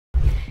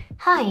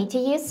Hi, to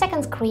use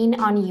second screen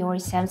on your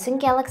Samsung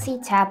Galaxy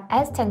Tab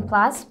S10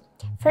 Plus,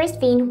 first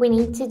thing we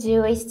need to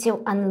do is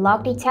to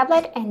unlock the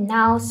tablet and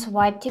now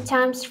swipe 2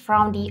 times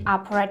from the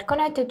upper right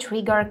corner to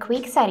trigger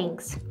quick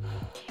settings.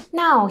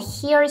 Now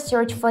here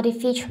search for the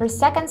feature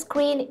second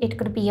screen. It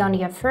could be on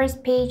your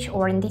first page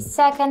or in the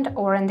second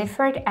or in the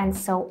third and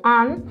so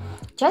on.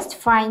 Just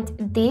find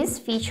this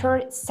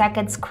feature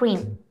second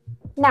screen.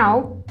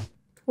 Now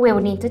we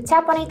will need to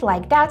tap on it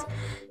like that,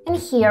 and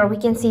here we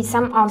can see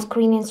some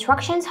on-screen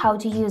instructions how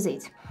to use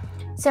it.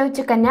 So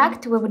to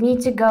connect, we would need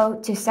to go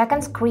to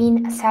second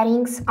screen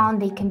settings on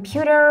the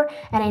computer,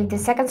 and if the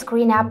second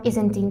screen app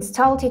isn't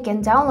installed, you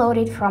can download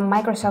it from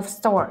Microsoft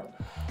Store.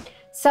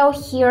 So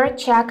here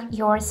check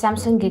your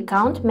Samsung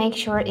account, make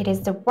sure it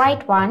is the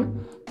right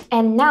one.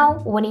 And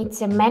now we need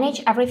to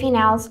manage everything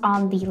else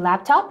on the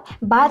laptop,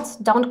 but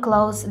don't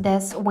close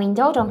this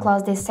window, don't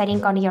close this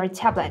setting on your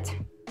tablet.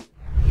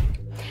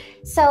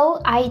 So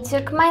I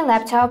took my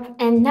laptop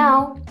and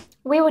now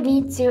we would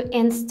need to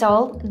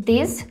install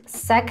this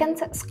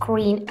second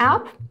screen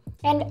app,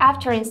 and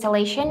after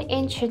installation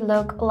it should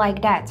look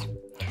like that.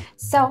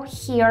 So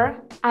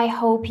here I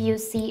hope you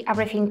see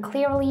everything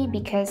clearly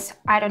because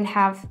I don't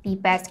have the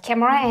best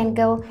camera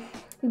angle,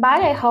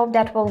 but I hope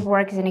that will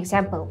work as an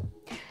example.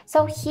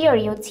 So here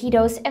you see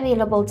those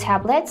available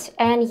tablets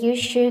and you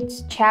should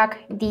check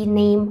the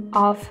name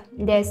of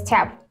this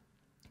tab.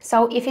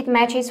 So if it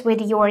matches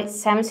with your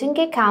Samsung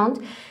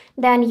account,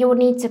 then you will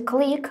need to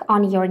click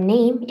on your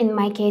name. In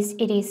my case,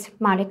 it is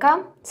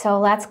Marika. So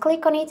let's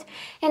click on it.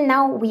 And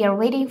now we are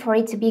waiting for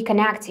it to be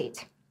connected.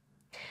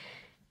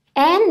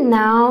 And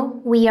now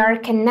we are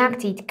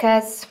connected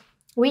because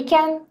we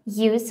can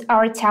use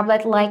our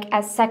tablet like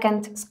a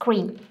second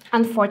screen.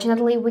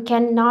 Unfortunately, we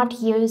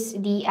cannot use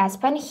the S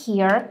Pen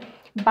here,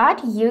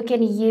 but you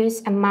can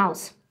use a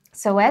mouse.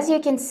 So as you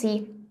can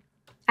see,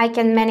 I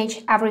can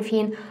manage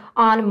everything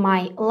on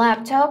my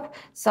laptop.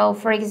 So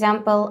for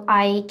example,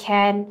 I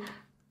can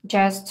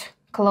just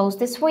close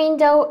this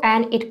window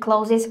and it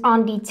closes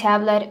on the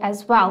tablet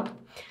as well.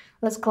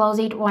 Let's close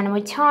it one more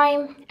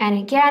time and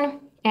again,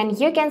 and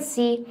you can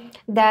see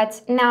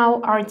that now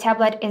our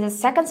tablet is a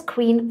second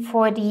screen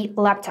for the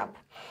laptop.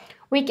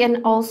 We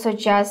can also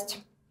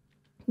just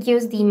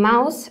use the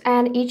mouse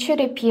and it should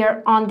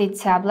appear on the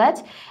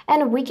tablet,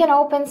 and we can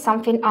open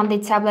something on the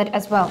tablet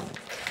as well.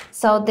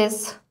 So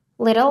this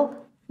little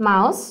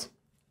mouse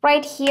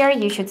right here,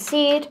 you should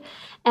see it,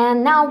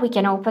 and now we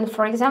can open,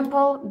 for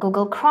example,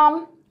 Google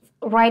Chrome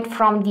right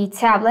from the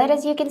tablet.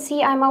 As you can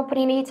see, I'm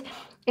opening it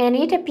and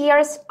it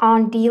appears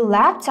on the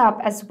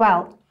laptop as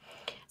well.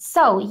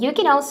 So you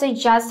can also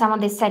adjust some of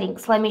the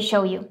settings. Let me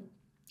show you.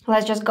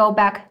 Let's just go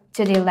back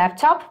to the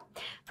laptop.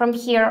 From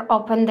here,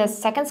 open the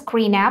second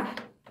screen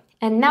app,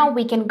 and now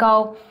we can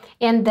go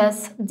in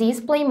this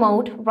display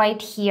mode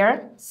right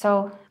here.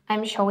 So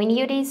I'm showing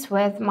you this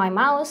with my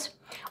mouse.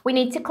 We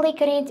need to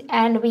click on it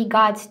and we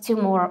got 2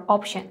 more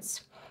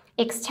options,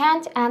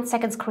 extend and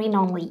second screen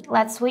only.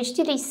 Let's switch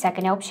to the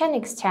second option,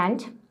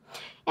 extend,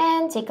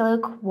 and take a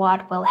look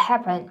what will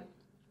happen.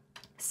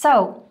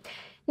 So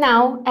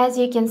now, as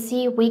you can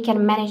see, we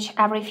can manage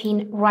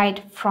everything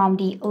right from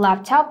the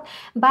laptop,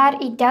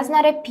 but it does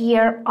not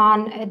appear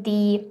on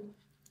the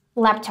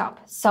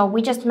laptop. So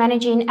we're just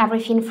managing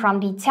everything from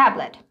the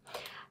tablet.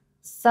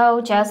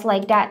 So just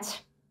like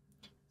that.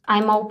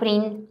 I'm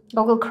opening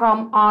Google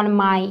Chrome on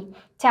my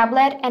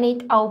tablet and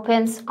it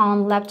opens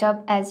on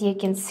laptop, as you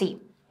can see.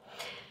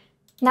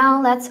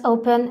 Now let's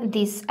open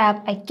this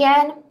app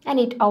again and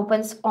it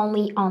opens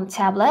only on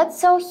tablet.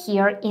 So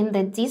here in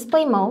the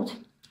display mode,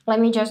 let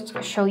me just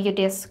show you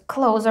this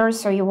closer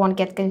so you won't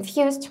get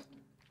confused.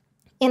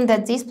 In the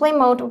display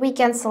mode, we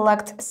can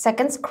select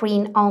second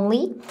screen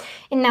only.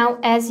 And now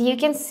as you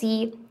can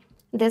see,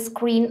 the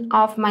screen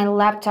of my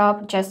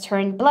laptop just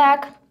turned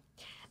black,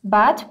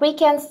 but we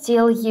can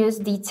still use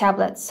the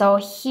tablet. So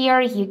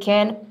here you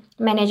can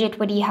manage it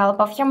with the help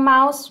of your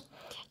mouse.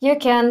 You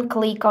can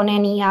click on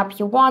any app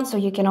you want, so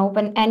you can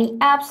open any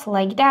apps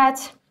like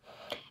that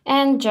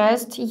and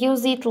just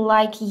use it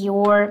like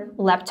your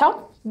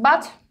laptop,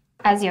 but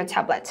as your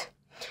tablet.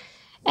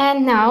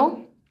 And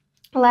now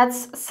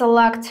let's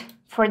select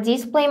for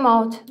display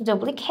mode,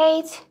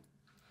 duplicate.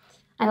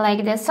 I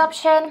like this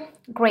option,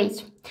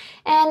 great.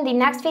 And the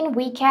next thing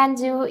we can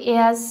do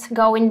is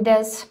go in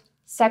this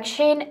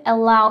section,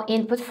 allow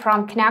input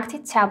from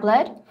connected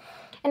tablet,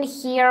 and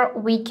here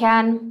we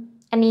can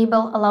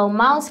enable allow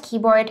mouse,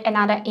 keyboard and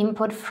other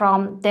input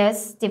from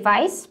this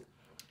device.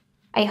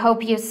 I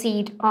hope you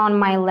see it on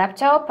my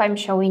laptop. I'm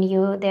showing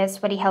you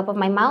this with the help of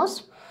my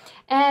mouse,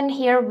 and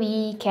here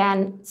we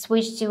can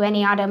switch to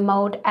any other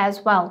mode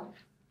as well.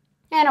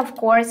 And of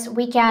course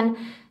we can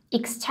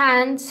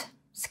extend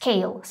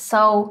scale,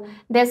 so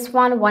this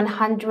one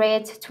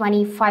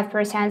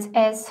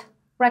 125% is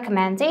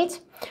recommended.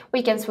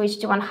 We can switch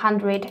to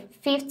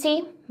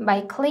 150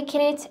 by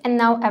clicking it, and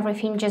now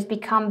everything just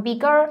become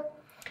bigger.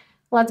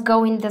 Let's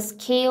go in the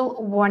scale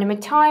one more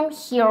time.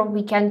 Here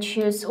we can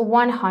choose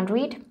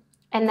 100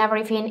 and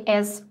everything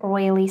is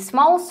really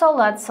small, so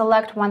let's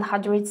select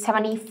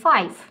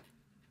 175.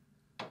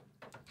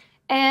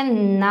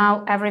 and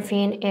now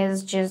everything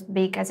is just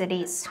big as it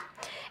is.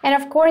 And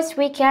of course,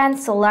 we can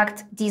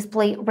select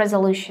display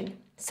resolution.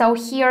 So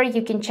here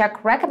you can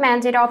check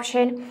recommended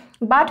option,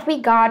 but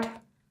we got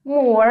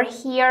more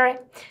here,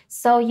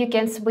 so you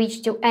can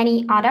switch to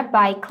any other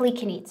by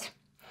clicking it.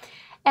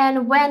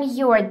 And when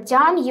you are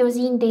done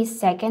using this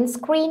second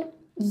screen,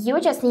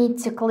 you just need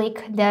to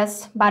click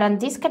this button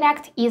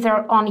disconnect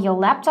either on your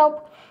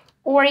laptop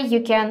or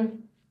you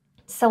can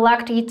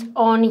select it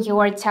on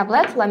your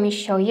tablet. Let me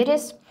show you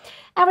this.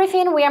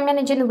 Everything we are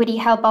managing with the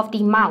help of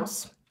the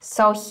mouse.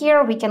 So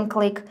here we can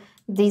click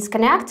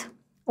disconnect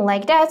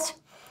like that.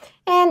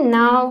 And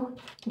now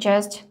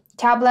just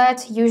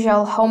tablet,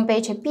 usual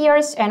homepage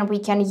appears and we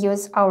can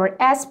use our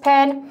S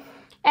Pen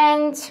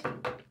and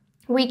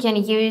we can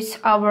use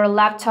our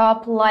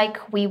laptop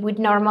like we would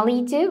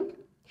normally do.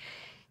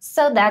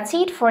 So that's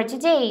it for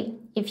today.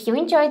 If you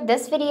enjoyed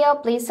this video,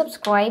 please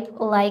subscribe,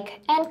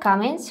 like and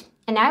comment.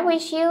 And I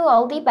wish you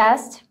all the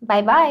best.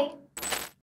 Bye bye.